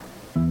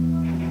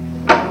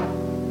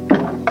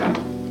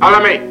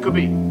Alame,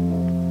 Kubi.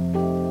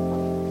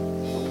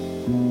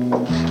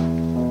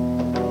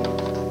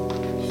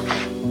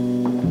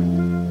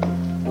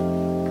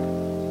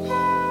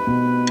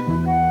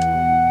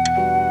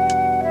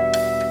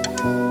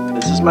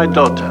 This is my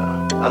daughter,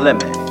 Aleme.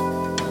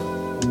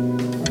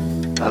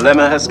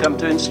 Aleme has come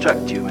to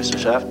instruct you, Mr.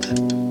 Shaft.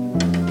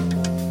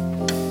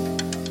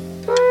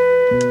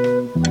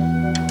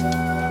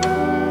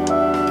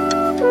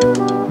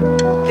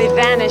 They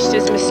vanished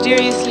as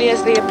mysteriously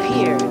as they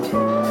appeared,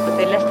 but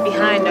they left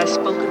behind our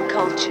spoken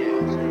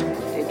culture.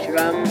 Their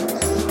drums,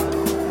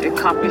 their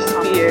copper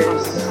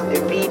spears,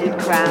 their beaded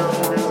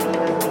crowns.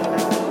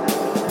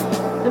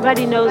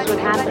 Nobody knows what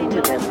happened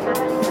to them,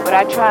 but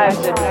our tribes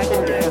are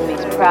descended from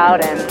these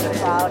proud ancestors.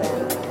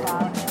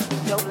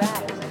 Don't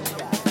laugh.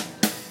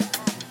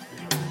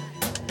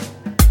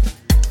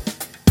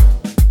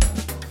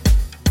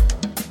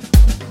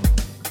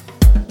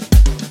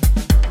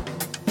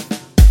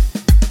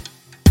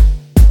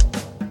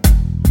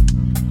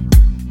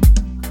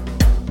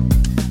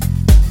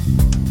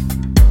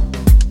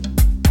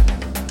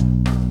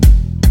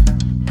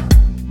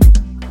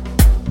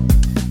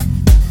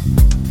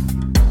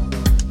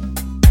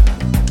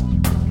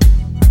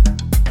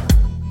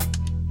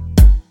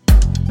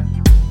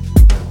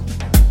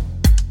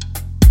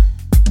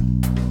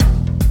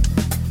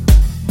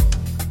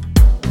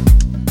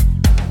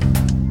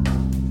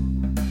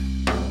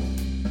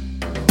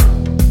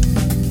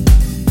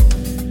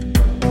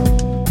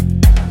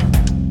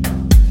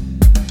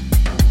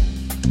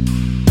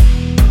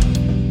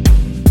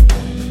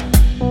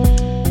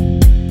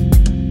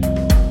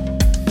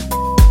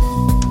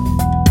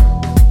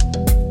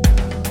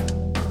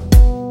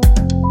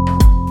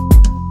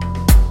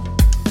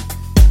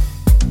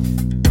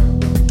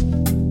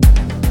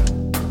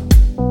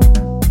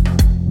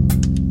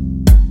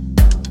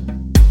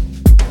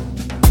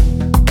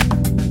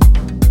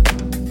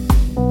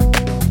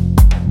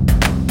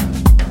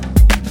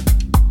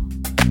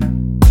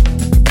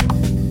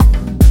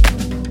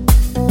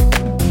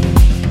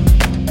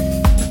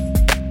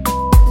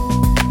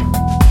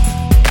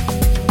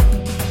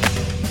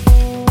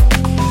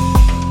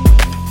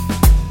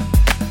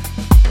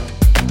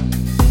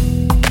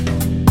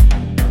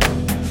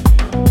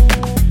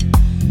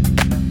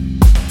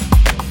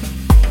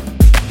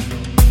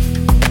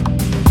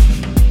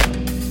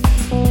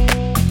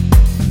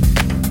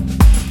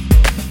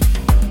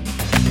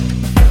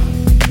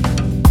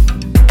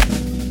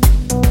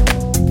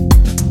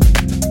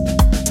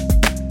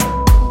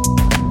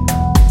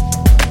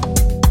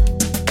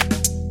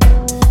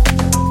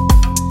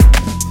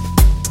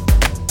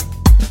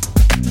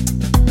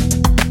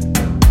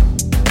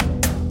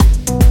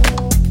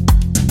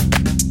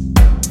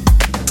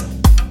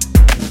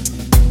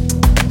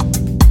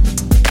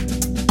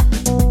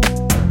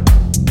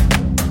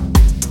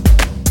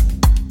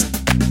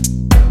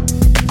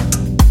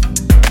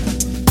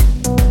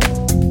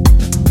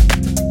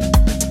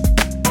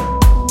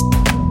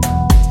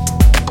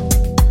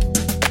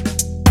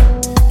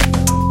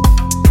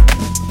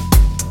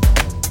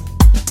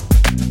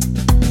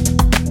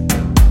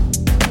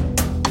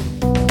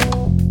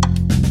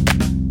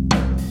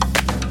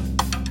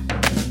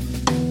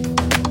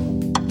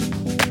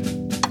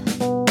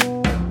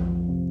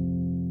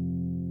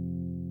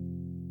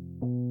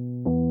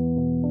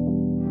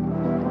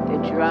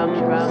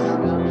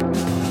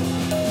 Drum.